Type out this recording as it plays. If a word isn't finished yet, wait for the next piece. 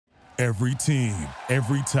Every team,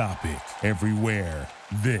 every topic, everywhere.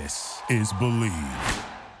 This is Believe.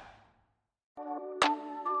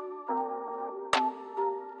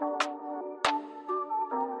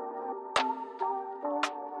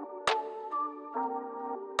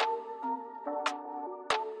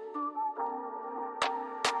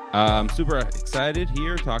 I'm super excited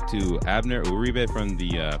here to talk to Abner Uribe from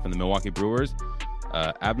the Milwaukee Brewers.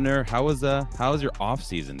 Abner, how's your off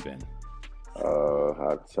season been?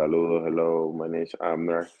 Saludos, hello, my name is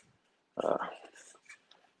Abner.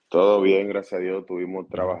 Todo bien, gracias a Dios. Estuvimos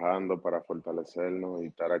trabajando para fortalecernos y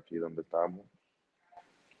estar aquí donde estamos.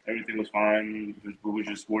 Everything was fine. We were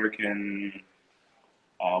just working.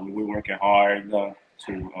 We were working hard to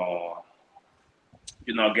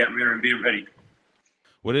get ready and be ready.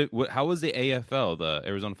 How was the AFL, the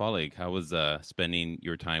Arizona Fall League? How was spending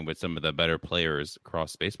your time with some of the better players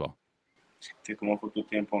across baseball? Sí, ¿cómo fue tu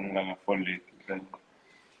tiempo en la Fall League?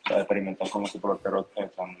 Experimentar con los peloteros tan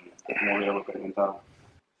como yo lo experimentado.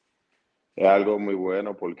 Es algo muy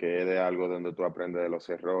bueno porque es de algo donde tú aprendes de los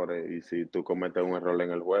errores y si tú cometes un error en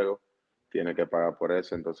el juego, tienes que pagar por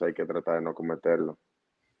eso, entonces hay que tratar de no cometerlo.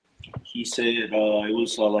 He said it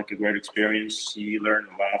was like a great experience. He learned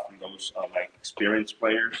a lot from those like experienced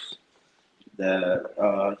players.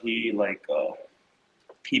 That he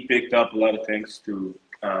picked up a lot of things to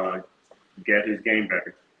get his game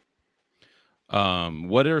better.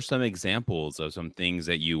 What are some examples of some things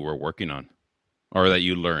that you were working on or that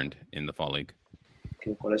you learned in the Fall League?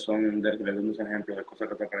 ¿Cuáles son algunos ejemplos de cosas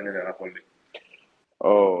que te aprendes de la Fall League?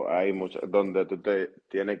 Hay muchos donde tú te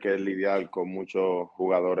tienes que lidiar con muchos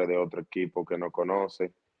jugadores de otro equipo que no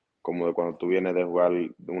conoces, como de cuando tú vienes de jugar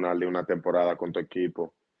una temporada con tu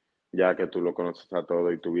equipo, ya que tú lo conoces a todo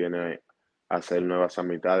y tú vienes a hacer nuevas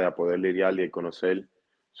amistades, a poder lidiar y conocer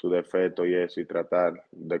su defecto y eso y tratar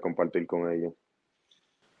de compartir con ellos.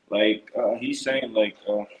 Like he's saying,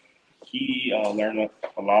 he learned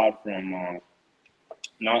a lot from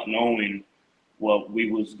not knowing what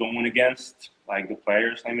we was going against, like the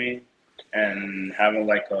players, and having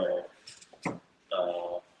like a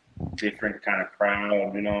different kind of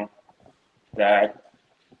crowd, that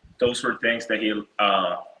those were things that he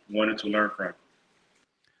wanted to learn from.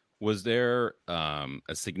 Was there a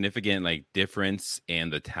significant difference in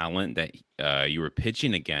the talent that you were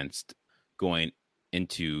pitching against going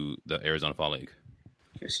into the Arizona Fall League?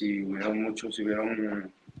 Que si hubieron,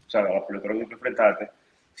 o sea, los peloteros que enfrentaste,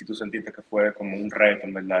 si tú sentiste que fue como un reto,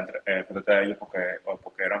 en verdad, enfrentarte a ellos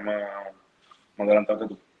porque eran más adelantados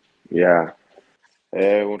que tú. Ya,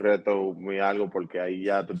 es un reto muy algo porque ahí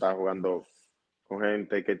ya tú estás jugando con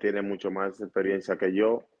gente que tiene mucho más experiencia que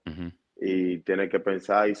yo y tienes que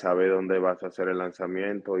pensar y saber dónde vas a hacer el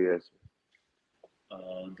lanzamiento y eso.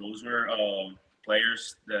 Those were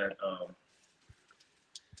players that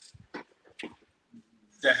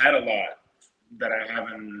had a lot that I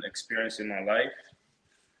haven't experienced in my life,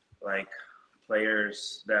 like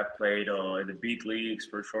players that played in the big leagues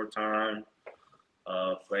for a short time,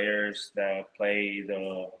 players that played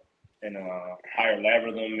in a higher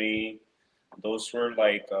level than me. Those were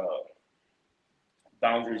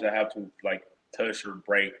boundaries I have to touch or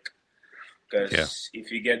break, because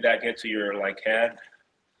if you get to your head,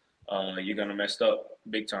 you're gonna mess up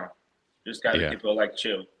big time. Just gotta keep it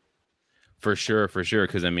chill. For sure.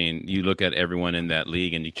 Because you look at everyone in that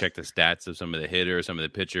league and you check the stats of some of the hitters, some of the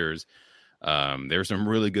pitchers. There's some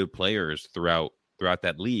really good players throughout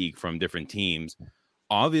that league from different teams.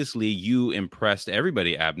 Obviously, you impressed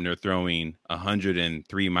everybody, Abner, throwing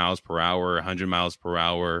 103 miles per hour, 100 miles per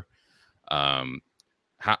hour.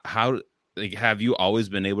 How have you always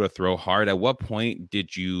been able to throw hard? At what point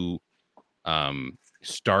did you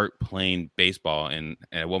start playing baseball, and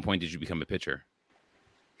at what point did you become a pitcher?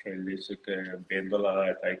 Él dice que viendo la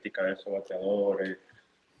estadística de esos bateadores,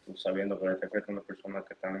 tú sabiendo que te enfrentas a unas personas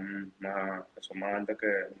que están que son más altas,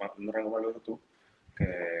 un rango más alto que tú,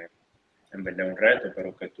 que en verdad es un reto,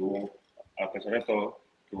 pero que tú, a pesar de todo,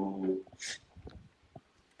 tú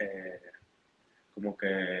como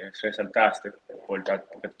que resaltaste porque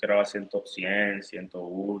tú tirabas 100,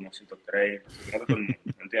 101, 103,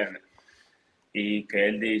 ¿me entiendes? Y que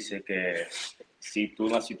él dice que si tú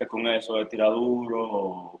naciste con eso de tirar duro,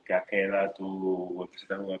 o que a qué edad tú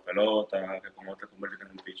empezaste a jugar pelota, que cómo te convertiste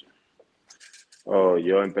en un pitcher.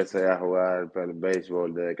 Yo empecé a jugar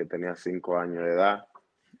béisbol desde que tenía 5 años de edad.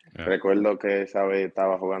 Recuerdo que esa vez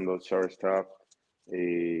estaba jugando shortstop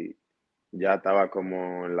y ya estaba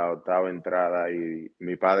como en la 8ª entrada y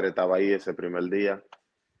mi padre estaba ahí ese primer día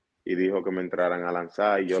y dijo que me entraran a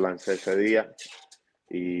lanzar y yo lancé ese día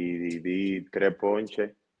y di 3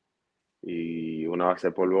 ponches y una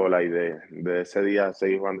base por bola, y de ese día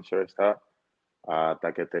seguí jugando shortstop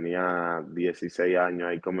hasta que tenía 16 años.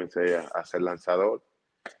 Ahí comencé a ser lanzador,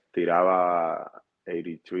 tiraba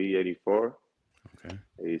 83, 84 Okay.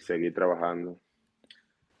 y seguí trabajando.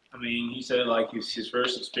 I mean, he said like his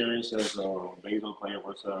first experience as a baseball player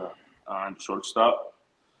was on shortstop.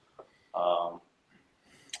 Um,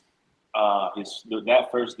 that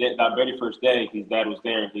very first day, his dad was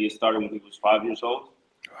there. He started when he was 5 years old,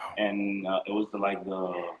 and it was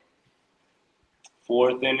the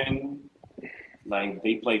fourth inning. Like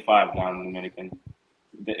they play five down in Dominican.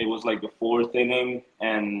 It was like the fourth inning,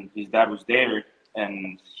 and his dad was there,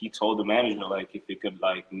 and he told the manager like if he could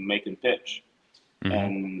like make him pitch,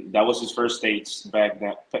 and that was his first taste back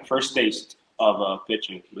then. First taste of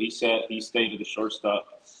pitching. He said he stayed at the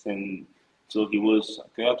shortstop until he was.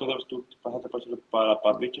 ¿Qué edad tú pasaste para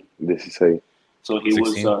pitching? 16. So he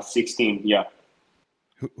 16? was 16. Yeah.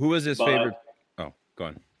 Who was his favorite? Oh, go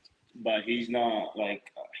on. But he's not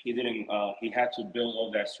like he didn't. He had to build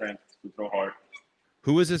all that strength to throw hard.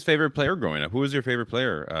 Who was his favorite player growing up? Who was your favorite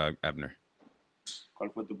player, Abner?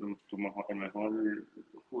 ¿Cuál fue el mejor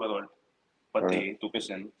jugador para ti? ¿Tú qué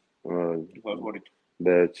sé? ¿Tu favorito?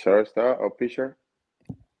 The shortstop or pitcher?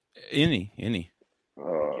 Any.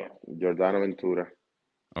 Jordano Ventura.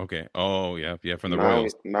 Okay. Oh, yeah, from the now,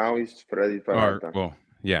 Royals. Now it's Freddy Peralta.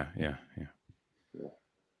 Yeah.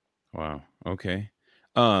 Wow. Okay.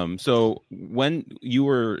 So when you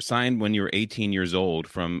were signed when you were 18 years old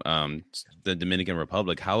from the Dominican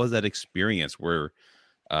Republic, how was that experience? Were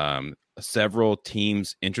several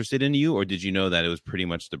teams interested in you, or did you know that it was pretty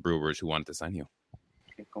much the Brewers who wanted to sign you?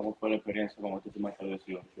 ¿Cómo fue la experiencia cuando tú tomaste la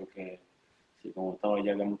decisión? Creo que si como estaba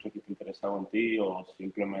ya había mucho equipo interesado en ti, o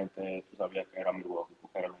simplemente tú sabías que era Milwaukee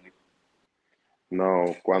porque era el único.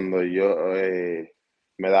 No, cuando yo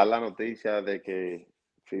me da la noticia de que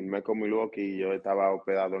firmé con Milwaukee, yo estaba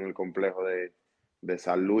hospedado en el complejo de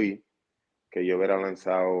San Luis, que yo hubiera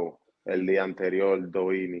lanzado el día anterior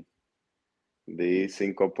 2 innings. Di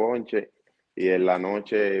 5 ponches y en la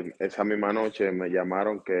noche, esa misma noche, me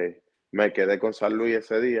llamaron que me quedé con San Luis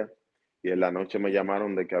ese día, y en la noche me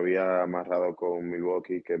llamaron de que había amarrado con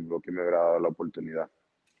Milwaukee, que Milwaukee me había dado la oportunidad.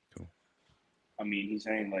 Cool. I mean, he's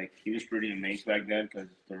saying like he was pretty amazed back then because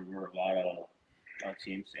there were a lot of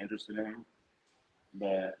teams interested in him.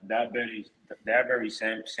 But that very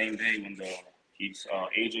same day when his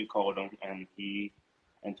agent called him and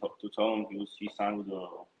to tell him he signed with the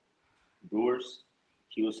Brewers,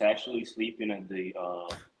 he was actually sleeping at the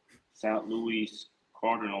St. Louis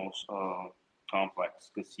Cardinals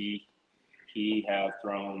complex because he had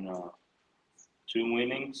thrown 2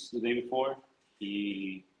 innings the day before.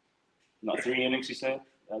 3 innings, he said.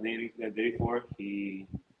 The day before, he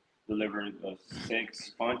delivered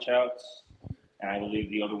 6 punch outs, and I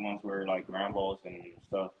believe the other ones were like ground balls and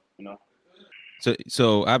stuff, you know.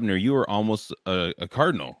 So Abner, you were almost a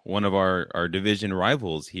Cardinal, one of our division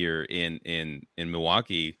rivals here in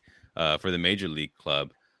Milwaukee for the Major League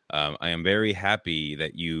Club. I am very happy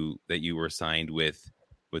that you were signed with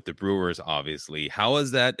the Brewers. Obviously, how was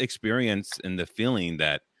that experience and the feeling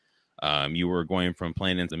that you were going from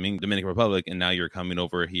playing in the Dominican Republic and now you're coming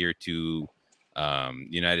over here to the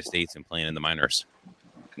United States and playing in the minors?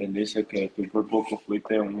 Que él dice que tú por poco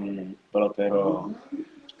fuiste un pelotero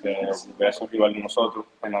que es un rival de nosotros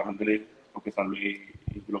en la Grande Liga, porque San Luis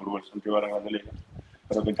y los Brewers son rivales en la Grande Liga.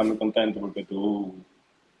 Pero que está muy contento porque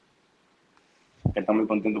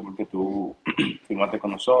tú firmaste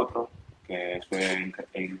con nosotros, que eso es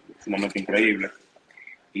sumamente increíble.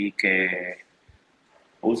 Y que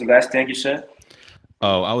what was the last thing you said?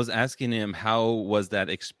 Oh, I was asking him how was that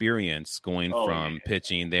experience going from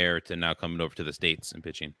pitching there to now coming over to the States and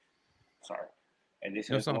pitching. Sorry. Él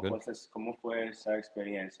dice, ¿cómo fue esa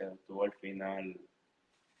experiencia tú al final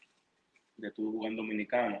de tu jugar en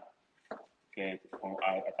Dominicana? Que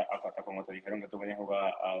hasta como te dijeron que tú venías a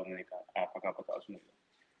jugar a Dominicana, para acá, para Estados Unidos.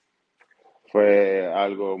 Fue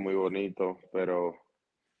algo muy bonito, pero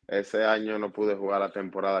ese año no pude jugar la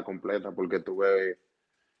temporada completa porque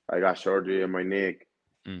I got surgery in my neck.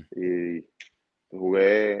 Y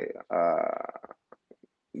jugué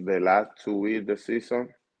the last 2 weeks of the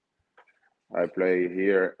season. I play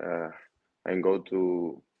here and go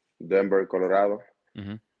to Denver, Colorado.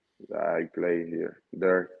 I play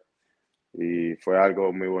there. Y fue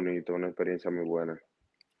algo muy bonito, una experiencia muy buena.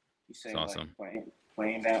 It's awesome. Like,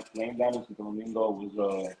 playing down in Santo Domingo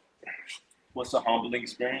was a humbling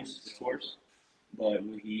experience, of course. But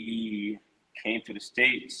when he came to the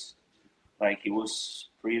States, like he was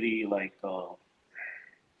pretty like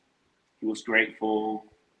he was grateful.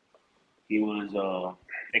 He was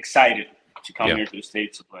excited to come here to the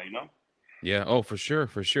States to play, you know? Yeah. Oh, for sure.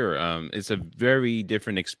 For sure. It's a very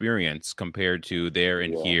different experience compared to there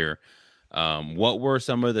and Yeah. here. What were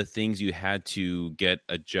some of the things you had to get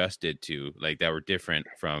adjusted to, like that were different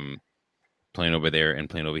from playing over there and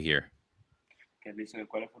playing over here? Que dicen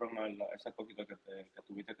cuáles fueron esas cositas que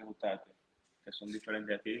tuviste que ajustarte, que son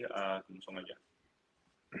diferentes aquí a como son allá.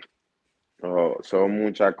 Oh, son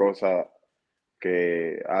muchas cosas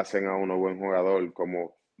que hacen a uno buen jugador,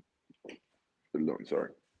 como, perdón,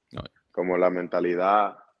 sorry, No. como la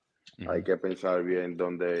mentalidad. Hay Mhm. que pensar bien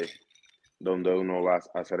dónde uno va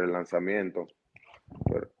a hacer el lanzamiento,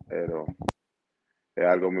 pero es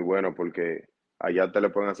algo muy bueno porque allá te le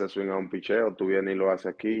pueden hacer swing a un picheo, tú vienes y lo haces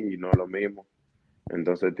aquí y no es lo mismo.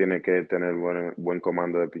 Entonces tiene que tener buen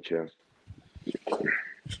comando de picheo.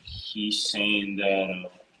 He's saying that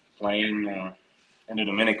playing in the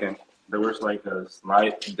Dominican, there was like a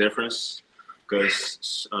slight difference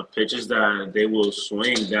because pitches that they will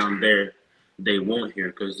swing down there, they won't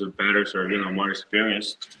here because the batters are more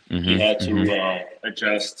experienced. He had to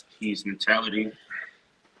adjust his mentality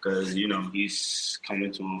because he's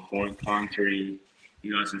coming to a foreign country. He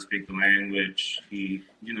doesn't speak the language. He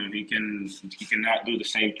cannot do the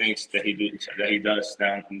same things that he does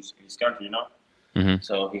down in his country.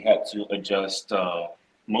 So he had to adjust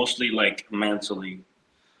mostly like mentally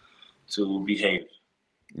to behave.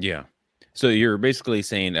 Yeah. So you're basically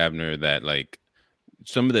saying, Abner, that like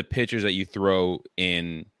some of the pitchers that you throw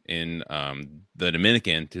in the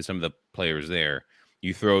Dominican to some of the players there,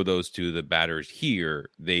 you throw those to the batters here,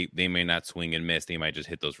 they may not swing and miss. They might just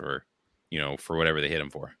hit those for, for whatever they hit them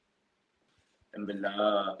for. En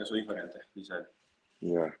verdad, que eso es diferente, he said.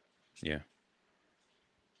 Yeah. Yeah.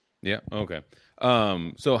 Yeah. Okay.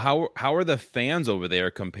 So how are the fans over there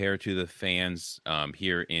compared to the fans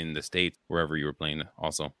here in the States, wherever you were playing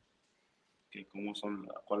also? Que cómo son,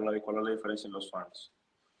 ¿cuál es la diferencia en los fans?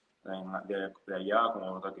 De allá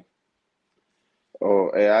como de aquí.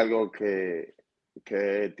 Es algo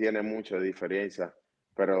que tiene mucha diferencia,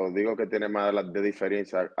 pero digo que tiene más de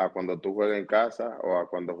diferencia a cuando tú juegas en casa o a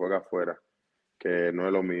cuando juegas fuera, que no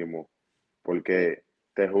es lo mismo, porque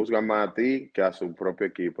te juzgan más a ti que a su propio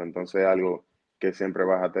equipo. Entonces es algo que siempre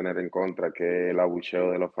vas a tener en contra, que es el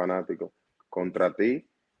abucheo de los fanáticos contra ti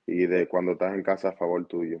y de cuando estás en casa a favor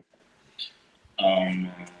tuyo.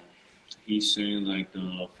 He's saying like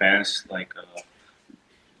the fans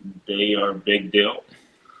they are a big deal,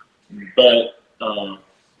 but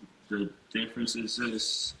the difference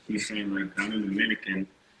is he's saying like down in Dominican,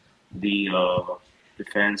 the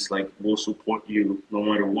fans will support you no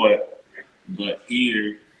matter what, but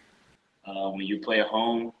here when you play at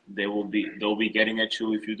home, they'll be getting at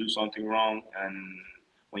you if you do something wrong, and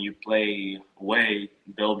when you play away,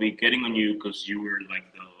 they'll be getting on you because you were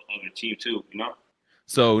like the other team too,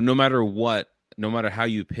 So no matter what, no matter how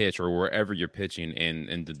you pitch or wherever you're pitching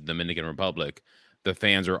in the Dominican Republic, the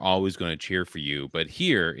fans are always going to cheer for you. But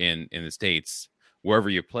here in the States, wherever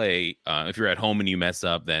you play, if you're at home and you mess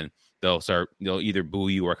up, then they'll either boo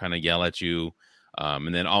you or kind of yell at you.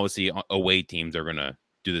 And then obviously away teams are going to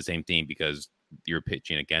do the same thing because you're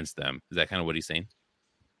pitching against them. Is that kind of what he's saying?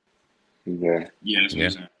 Yeah. Yeah, that's what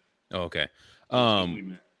he's saying. Oh, okay.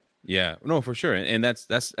 Yeah, no, for sure. And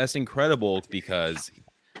that's incredible because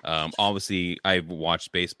obviously I've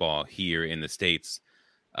watched baseball here in the States.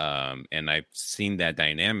 And I've seen that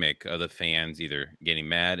dynamic of the fans either getting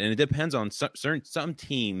mad, and it depends on some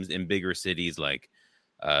teams in bigger cities like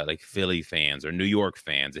Philly fans or New York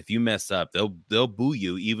fans. If you mess up, they'll boo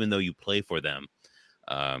you even though you play for them.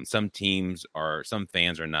 Some fans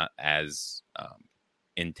are not as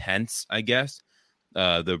intense, I guess.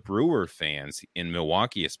 The Brewer fans in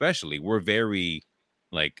Milwaukee, especially, we're very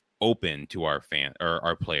open to our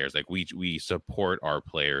players. Like we support our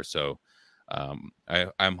players. So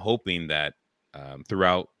I'm hoping that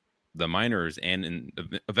throughout the minors and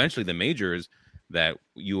eventually the majors that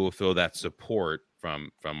you will feel that support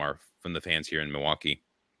from the fans here in Milwaukee.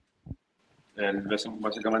 Él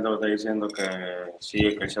básicamente lo está diciendo que sí,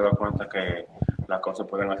 que él se da cuenta que las cosas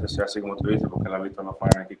pueden hacerse así como tú dices, porque él ha visto a los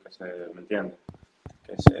fans aquí que ¿me entiendes?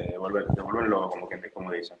 Que se vuelven locos,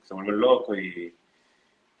 como dicen, se vuelven locos y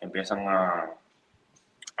empiezan a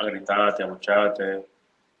gritarte, a abucharte,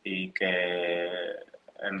 y que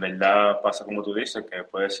en verdad pasa como tú dices, que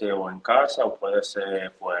puede ser o en casa o puede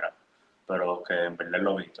ser fuera, pero que en verdad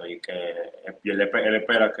lo he visto y que él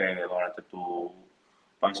espera que durante tu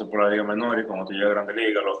paso por la liga menor y cuando tú llegas a Grande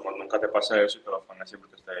Liga, nunca te pase eso y que los fans siempre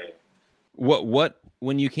te esté... What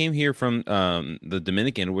when you came here from the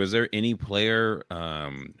Dominican, was there any player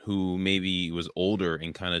who maybe was older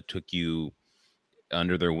and kind of took you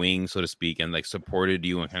under their wing, so to speak, and supported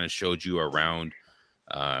you and kind of showed you around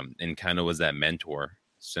and kind of was that mentor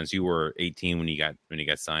since you were 18 when you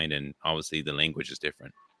got signed, and obviously the language is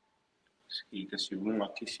different. Sí, que si hubo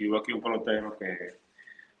aquí un pelotero que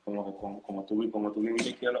como tú viniste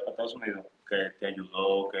aquí a Estados Unidos, que te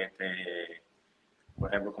ayudó, por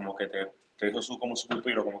ejemplo, como que te hizo como su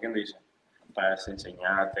pupilo, como quien dice, para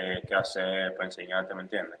enseñarte qué hacer, para enseñarte, ¿me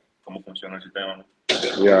entiendes? Cómo funciona el sistema.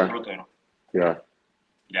 Yeah. Pelotero. Yeah.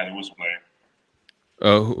 Yeah, there was a player.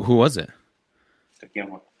 Who was it? ¿De quién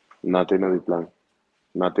fue? Natino Diplan.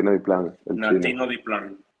 Natino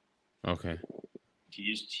Diplan. Okay.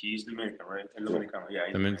 He's Dominican, right? El Dominicano,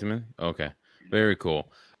 yeah. Dominican? Okay. Very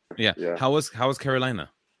cool. Yeah. Yeah. How was Carolina?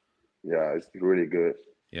 Yeah, it's really good.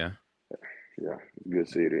 Yeah. Yeah, good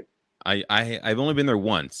city. I've only been there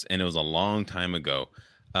once, and it was a long time ago.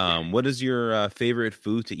 What is your favorite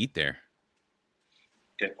food to eat there?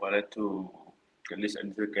 ¿Cuál es tu...? Que él dice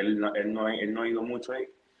que él no ha ido mucho ahí.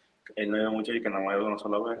 Él no ha ido mucho y que nada más ha ido una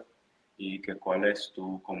sola vez. Y que cuál es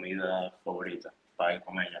tu comida favorita para ir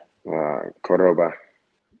con ella. Cordoba.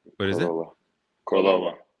 What is it?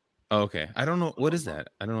 Cordoba. Oh, okay. I don't know. What is that?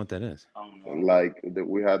 I don't know what that is. Like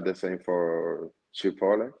we had the same for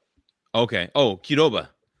Chipotle. Okay. Oh, Qdoba.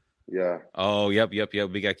 Yeah. Oh, yep. We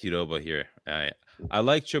got Qdoba here. I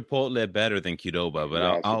like Chipotle better than Qdoba, but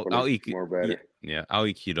Yeah, I'll eat more better. Yeah, I'll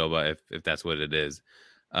eat Qdoba if that's what it is.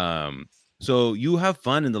 So you have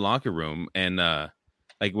fun in the locker room, and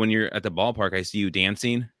like when you're at the ballpark, I see you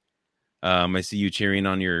dancing. I see you cheering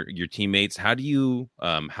on your teammates. How do you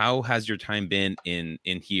how has your time been in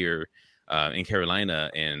here in Carolina,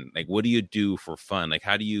 and like what do you do for fun? Like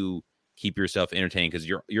how do you keep yourself entertained, because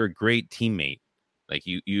you're a great teammate? Like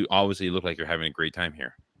you obviously look like you're having a great time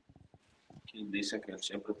here. Dice que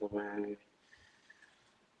siempre te ve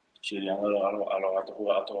chileando a los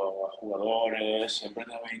jugadores, siempre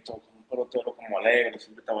te ha visto como un pelotero como alegre,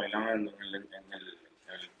 siempre está bailando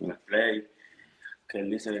en el play. Que él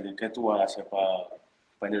dice qué tú haces para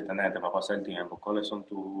entretenerte, para pasar el tiempo. ¿Cuál es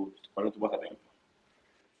tu pasatiempo?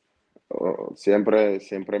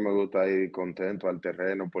 Siempre me gusta ir contento al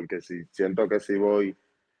terreno, porque siento que si voy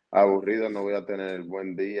aburrido no voy a tener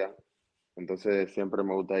buen día. Entonces siempre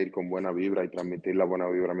me gusta ir con buena vibra y transmitir la buena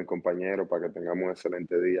vibra a mis compañeros para que tengamos un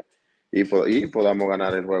excelente día y podamos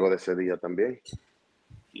ganar el juego de ese día también.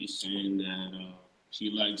 He's saying that he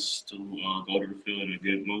likes to go to the field in a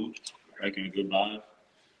good mood, like in a good vibe,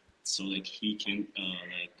 so like he can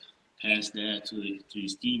like pass that to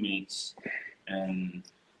his teammates, and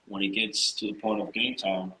when it gets to the point of game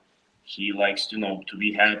time, he likes to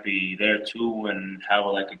be happy there too and have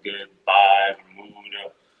like a good vibe and mood,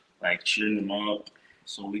 like cheering them up,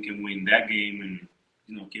 so we can win that game and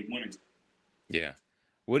keep winning. Yeah.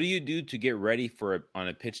 What do you do to get ready on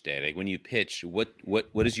a pitch day? Like when you pitch, what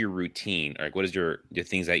is your routine? Like what is your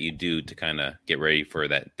things that you do to kind of get ready for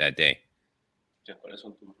that day? ¿Cuáles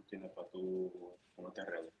son tus rutinas para tú ponerte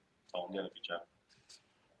ready a un día de pichar?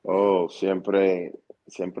 Oh, siempre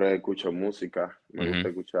escucho música. Me gusta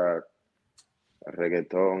escuchar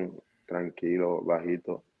reggaetón, tranquilo,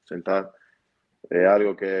 bajito, sentado. Es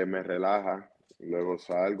algo que me relaja. Luego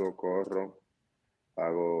salgo, corro,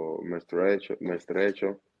 me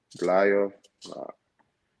estrecho, playo,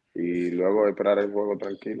 y luego esperar el juego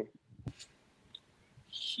tranquilo.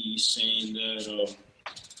 He's saying that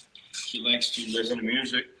he likes to listen to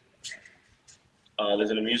music,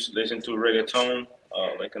 listen to reggaeton,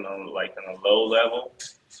 like on a low level,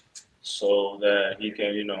 so that he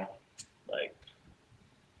can, like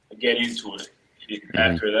get into it.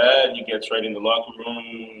 After that, he gets right in the locker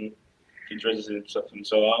room. He dresses himself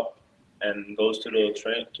up and goes to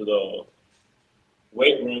the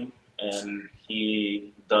weight room, and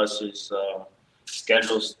he does his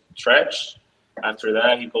scheduled stretch. After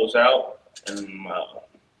that, he goes out and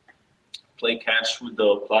play catch with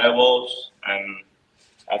the pliables, and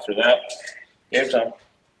after that, game time.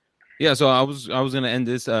 Yeah, so I was gonna end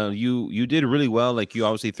this. You did really well. Like you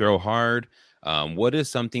obviously throw hard. What is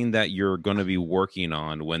something that you're going to be working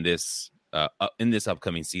on when in this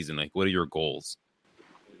upcoming season? Like, what are your goals?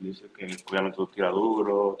 Dice que obviamente tú tiras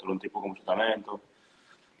duro, tú eres un tipo con mucho talento.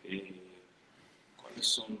 ¿Cuáles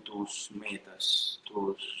son tus metas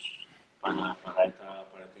para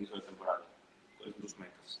el inicio de temporada? ¿Cuáles son tus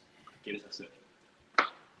metas? ¿Qué quieres hacer?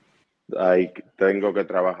 Tengo que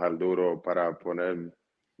trabajar duro para poner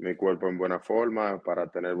mi cuerpo en buena forma, para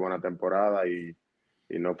tener buena temporada y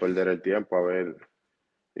no perder el tiempo,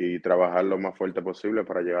 y trabajar lo más fuerte posible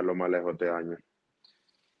para llegar lo más lejos este año.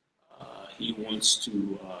 He wants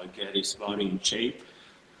to get his body in shape.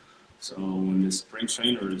 So when the spring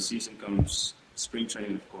training or the season comes, spring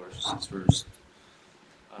training, of course, is first.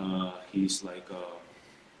 He's like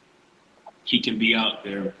he can be out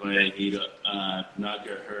there, but he not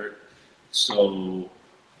get hurt. So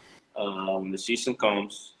when the season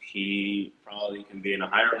comes, he probably can be in a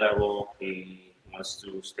higher level. He wants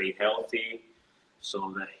to stay healthy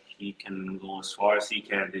so that he can go as far as he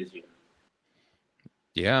can this year.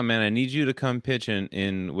 Yeah, man, I need you to come pitch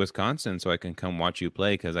in Wisconsin so I can come watch you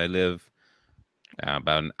play because I live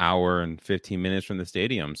about an hour and 15 minutes from the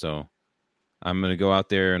stadium. So I'm going to go out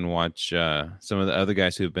there and watch some of the other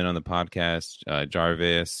guys who've been on the podcast,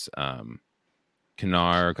 Jarvis,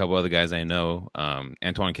 Kanar, a couple other guys I know,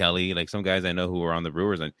 Antoine Kelly, like some guys I know who are on the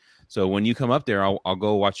Brewers. And so when you come up there, I'll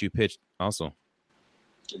go watch you pitch also.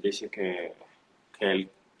 Dice que él,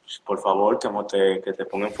 por favor, que te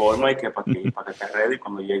ponga en forma y que para que estés ready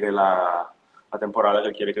cuando llegue la temporada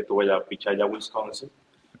que quiere que tú vayas a pichar ya a Wisconsin.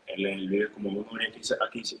 Él vive como 1 hora y 15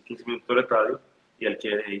 minutos del estadio y él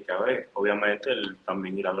quiere ir a ver. Obviamente, él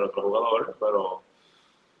también irá a ver a otros jugadores, pero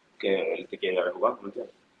que él te quiere ir a ver jugar, ¿me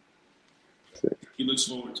entiendes? Sí. He looks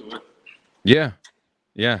forward to it. Yeah,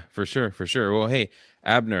 for sure. Well, hey,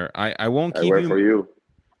 Abner, I won't keep I work for you.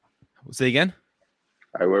 Say again?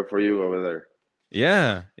 I work for you over there.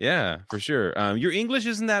 Yeah, for sure. Your English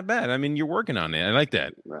isn't that bad. I mean, you're working on it. I like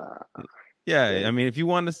that. Nah. Yeah, Okay. I mean, if you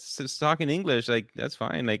want to talk in English, like that's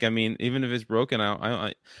fine. Like, I mean, even if it's broken,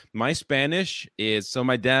 I my Spanish is so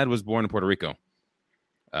my dad was born in Puerto Rico.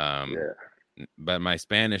 Yeah. But my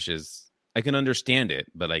Spanish is I can understand it,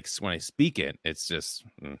 but like when I speak it, it's just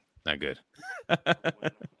not good.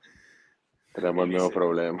 Tenemos el mismo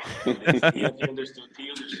problema. He understood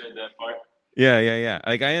that part. Yeah.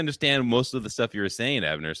 Like I understand most of the stuff you were saying,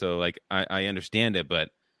 Abner. So like I understand it, but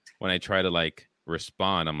when I try to like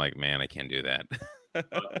respond, I'm like, man, I can't do that.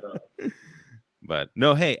 But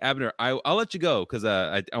no, hey, Abner, I'll let you go because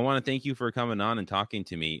I want to thank you for coming on and talking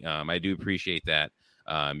to me. I do appreciate that.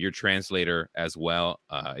 Your translator as well.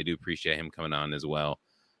 I do appreciate him coming on as well.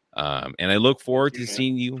 And I look forward to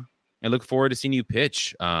seeing you. I look forward to seeing you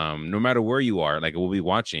pitch. No matter where you are, like we'll be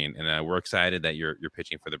watching, and we're excited that you're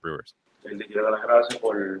pitching for the Brewers. Él te quiere dar las gracias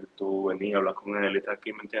por tu venir a hablar con él y estar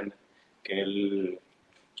aquí, ¿me entiendes? Que él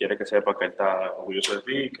quiere que sepa que él está orgulloso de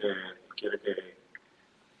ti, que quiere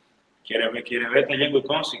verte allá en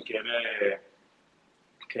Wisconsin, quiere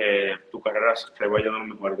que tu carrera se vaya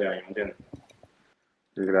dando mejor de ahí, ¿me entiendes?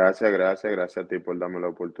 Gracias a ti por darme la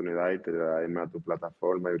oportunidad y traerme a tu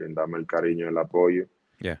plataforma y brindarme el cariño y el apoyo.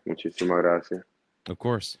 Yeah. Muchísimas gracias. Of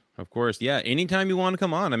course. Yeah. Anytime you want to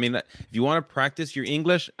come on. I mean, if you want to practice your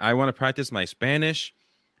English, I want to practice my Spanish.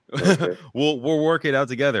 Okay. We'll work it out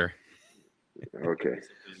together. Okay.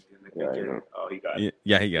 Yeah, I know. Oh, he got it.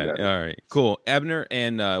 Yeah, he got it. All right. Cool. Abner,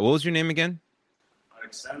 and what was your name again?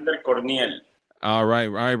 Alexander Corniel. All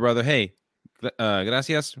right, brother. Hey,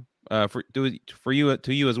 gracias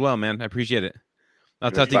to you as well, man. I appreciate it.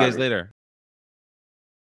 I'll talk to you guys later.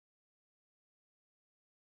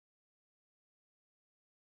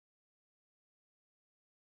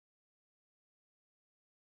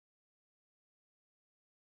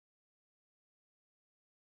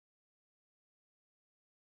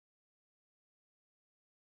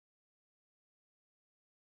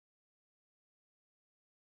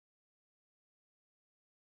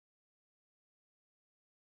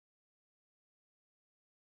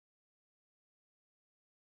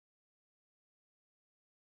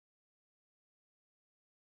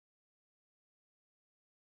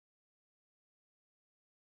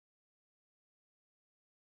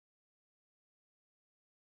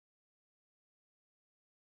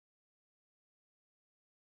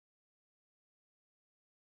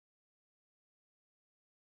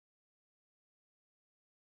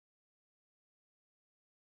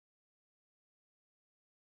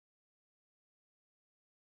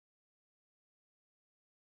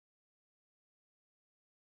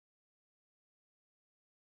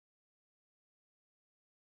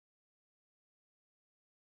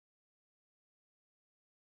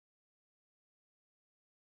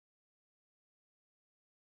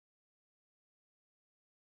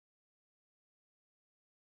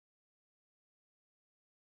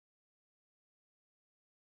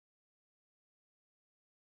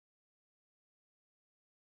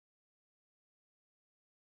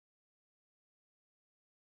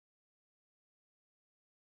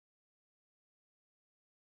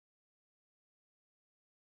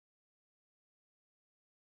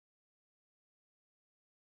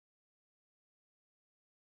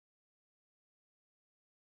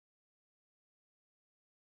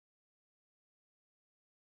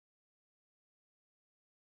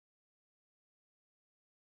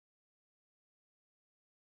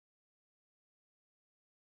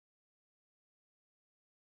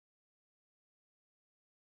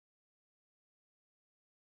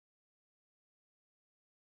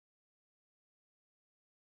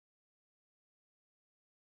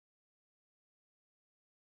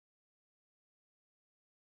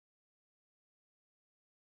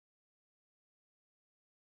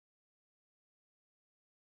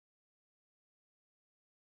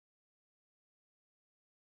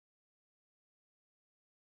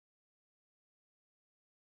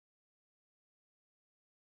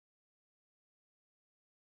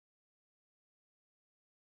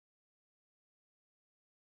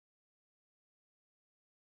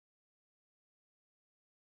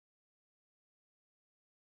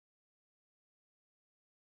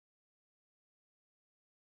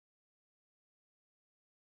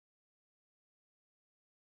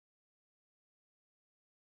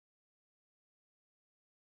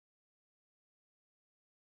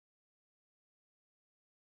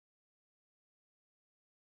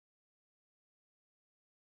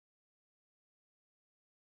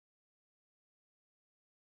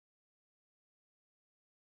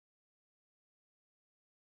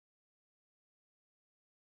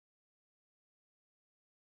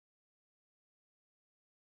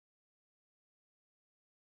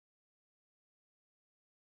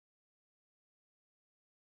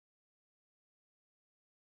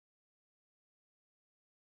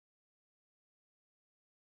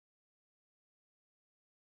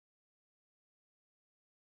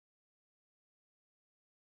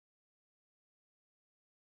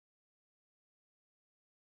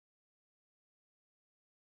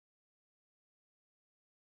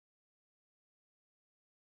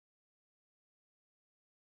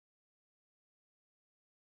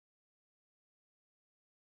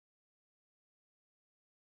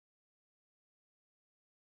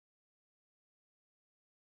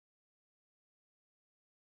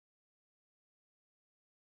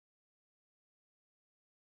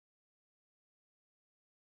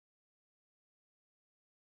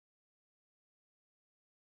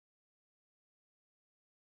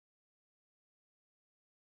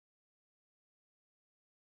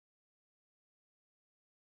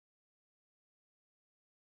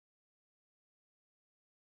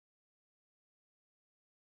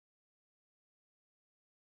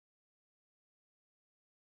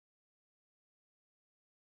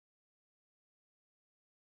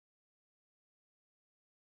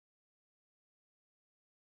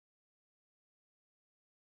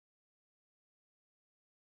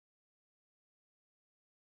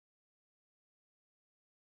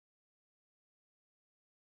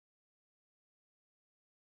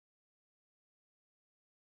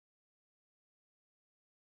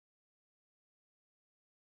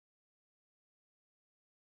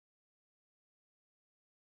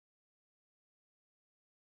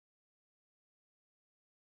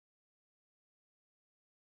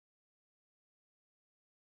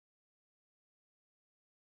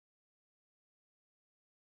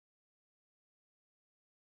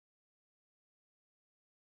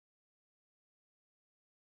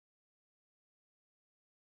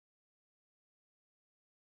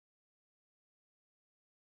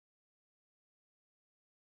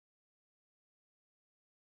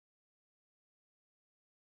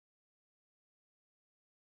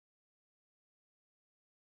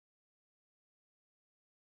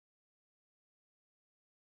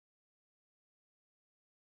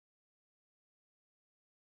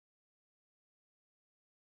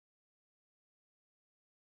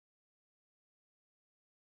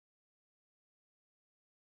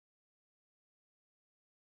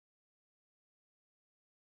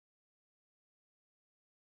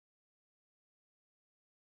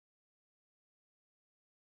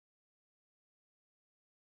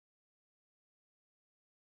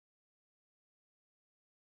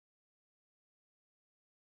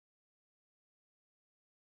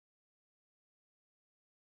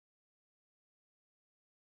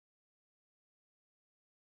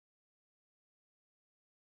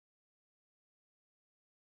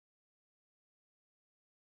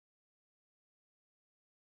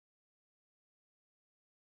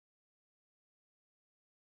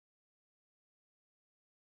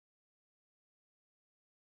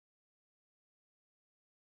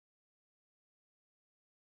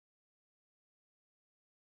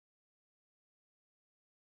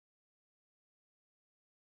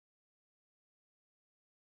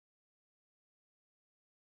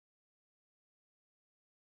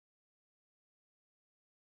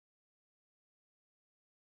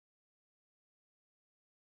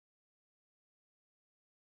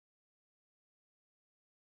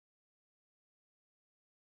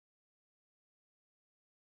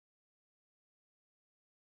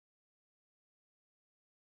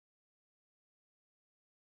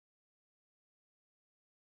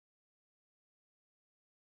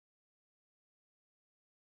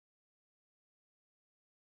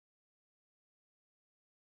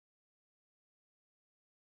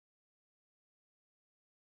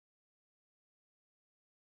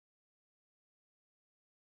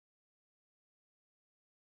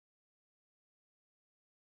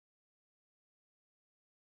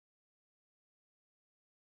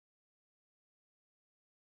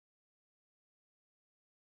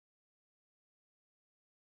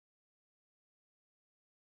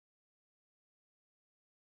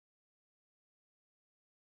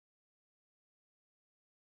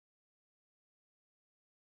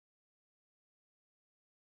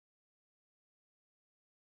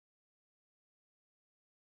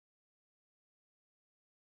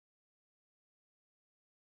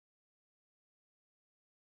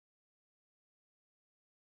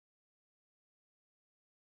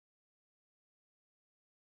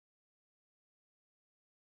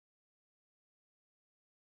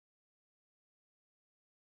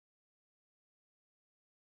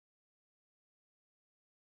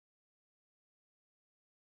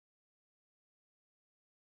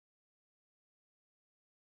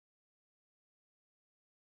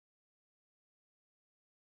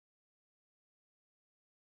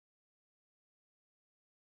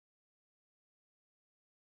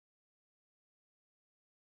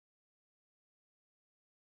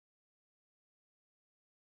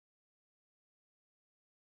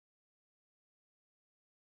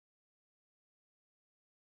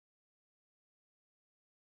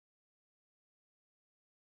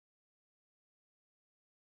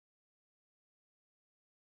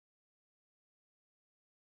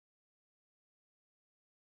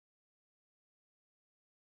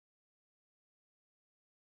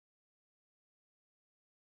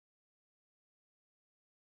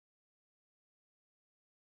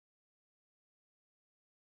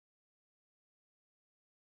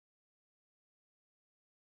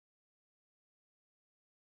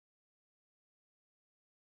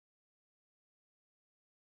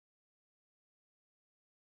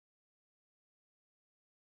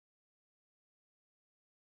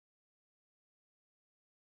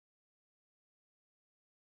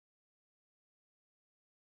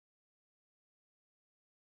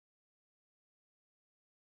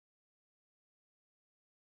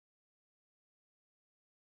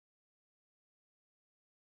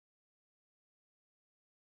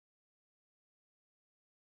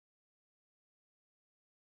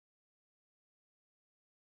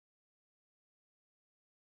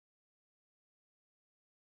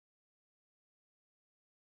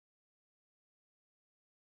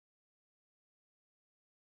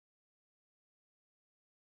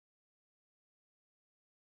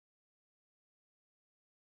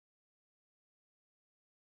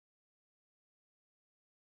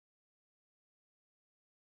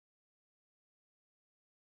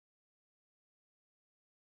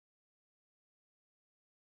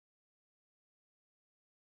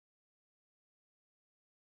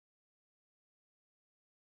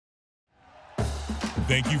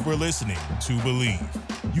 Thank you for listening to Believe.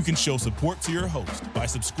 You can show support to your host by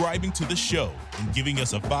subscribing to the show and giving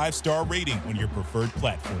us a 5-star rating on your preferred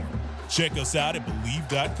platform. Check us out at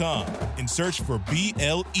Believe.com and search for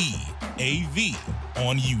BLEAV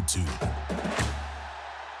on YouTube.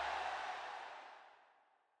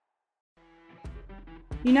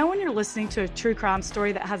 You know when you're listening to a true crime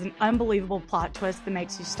story that has an unbelievable plot twist that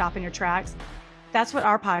makes you stop in your tracks? That's what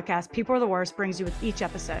our podcast, People Are the Worst, brings you with each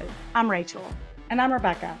episode. I'm Rachel. And I'm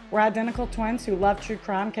Rebecca. We're identical twins who love true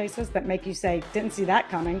crime cases that make you say, didn't see that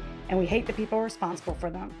coming, and we hate the people responsible for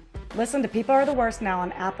them. Listen to People Are the Worst now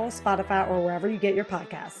on Apple, Spotify, or wherever you get your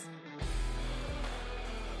podcasts.